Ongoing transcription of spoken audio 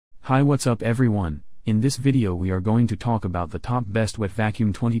Hi, what's up everyone? In this video we are going to talk about the top best wet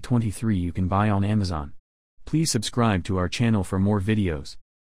vacuum 2023 you can buy on Amazon. Please subscribe to our channel for more videos.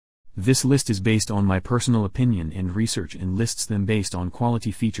 This list is based on my personal opinion and research and lists them based on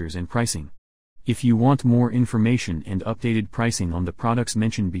quality, features and pricing. If you want more information and updated pricing on the products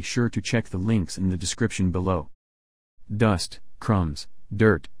mentioned, be sure to check the links in the description below. Dust, crumbs,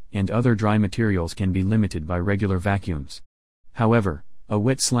 dirt, and other dry materials can be limited by regular vacuums. However, a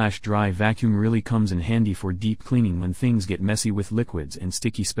wet/dry vacuum really comes in handy for deep cleaning when things get messy with liquids and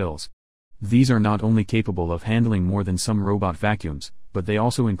sticky spills. These are not only capable of handling more than some robot vacuums, but they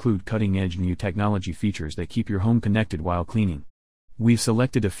also include cutting-edge new technology features that keep your home connected while cleaning. We've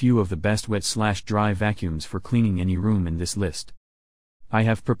selected a few of the best wet/dry vacuums for cleaning any room in this list. I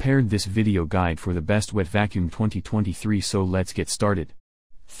have prepared this video guide for the best wet vacuum 2023, so let's get started.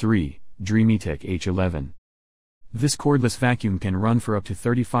 3. Dreametech H11. This cordless vacuum can run for up to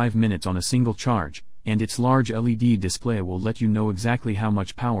 35 minutes on a single charge, and its large LED display will let you know exactly how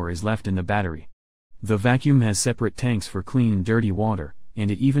much power is left in the battery. The vacuum has separate tanks for clean and dirty water,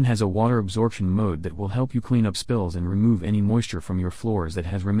 and it even has a water absorption mode that will help you clean up spills and remove any moisture from your floors that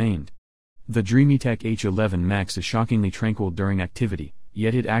has remained. The Dreametech H11 Max is shockingly tranquil during activity,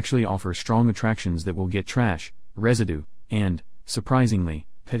 yet it actually offers strong attractions that will get trash, residue, and, surprisingly,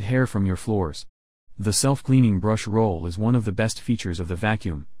 pet hair from your floors. The self-cleaning brush roll is one of the best features of the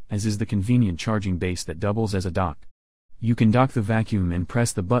vacuum, as is the convenient charging base that doubles as a dock. You can dock the vacuum and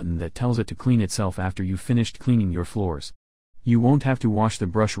press the button that tells it to clean itself after you've finished cleaning your floors. You won't have to wash the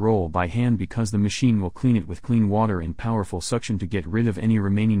brush roll by hand because the machine will clean it with clean water and powerful suction to get rid of any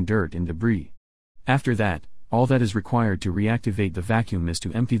remaining dirt and debris. After that, all that is required to reactivate the vacuum is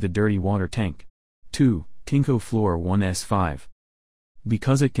to empty the dirty water tank. 2. Tranquil Floor 1S5.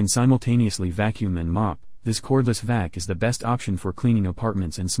 Because it can simultaneously vacuum and mop, this cordless vac is the best option for cleaning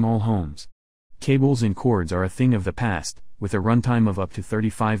apartments and small homes. Cables and cords are a thing of the past, with a runtime of up to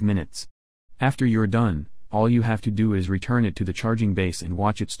 35 minutes. After you're done, all you have to do is return it to the charging base and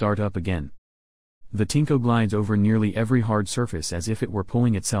watch it start up again. The Tranquil glides over nearly every hard surface as if it were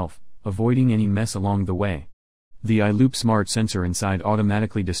pulling itself, avoiding any mess along the way. The iLoop smart sensor inside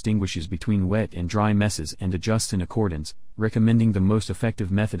automatically distinguishes between wet and dry messes and adjusts in accordance, recommending the most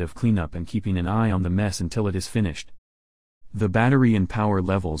effective method of cleanup and keeping an eye on the mess until it is finished. The battery and power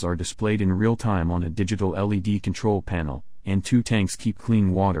levels are displayed in real time on a digital LED control panel, and 2 tanks keep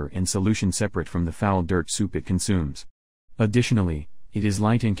clean water and solution separate from the foul dirt soup it consumes. Additionally, it is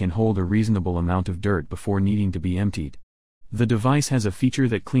light and can hold a reasonable amount of dirt before needing to be emptied. The device has a feature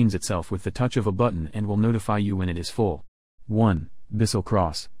that cleans itself with the touch of a button and will notify you when it is full. 1. Bissell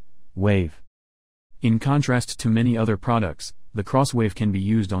Cross Wave. In contrast to many other products, the Crosswave can be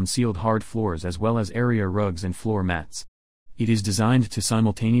used on sealed hard floors as well as area rugs and floor mats. It is designed to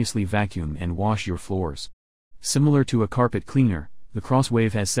simultaneously vacuum and wash your floors. Similar to a carpet cleaner, the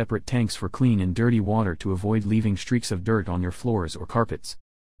Crosswave has separate tanks for clean and dirty water to avoid leaving streaks of dirt on your floors or carpets.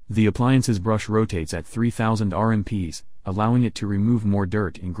 The appliance's brush rotates at 3000 RMPs, allowing it to remove more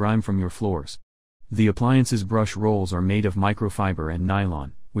dirt and grime from your floors. The appliance's brush rolls are made of microfiber and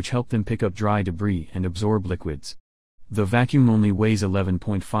nylon, which help them pick up dry debris and absorb liquids. The vacuum only weighs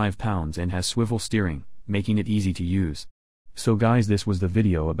 11.5 pounds and has swivel steering, making it easy to use. So guys, this was the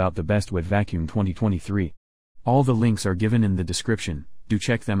video about the best wet vacuum 2023. All the links are given in the description, do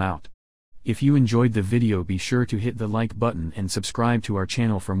check them out. If you enjoyed the video, be sure to hit the like button and subscribe to our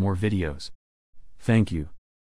channel for more videos. Thank you.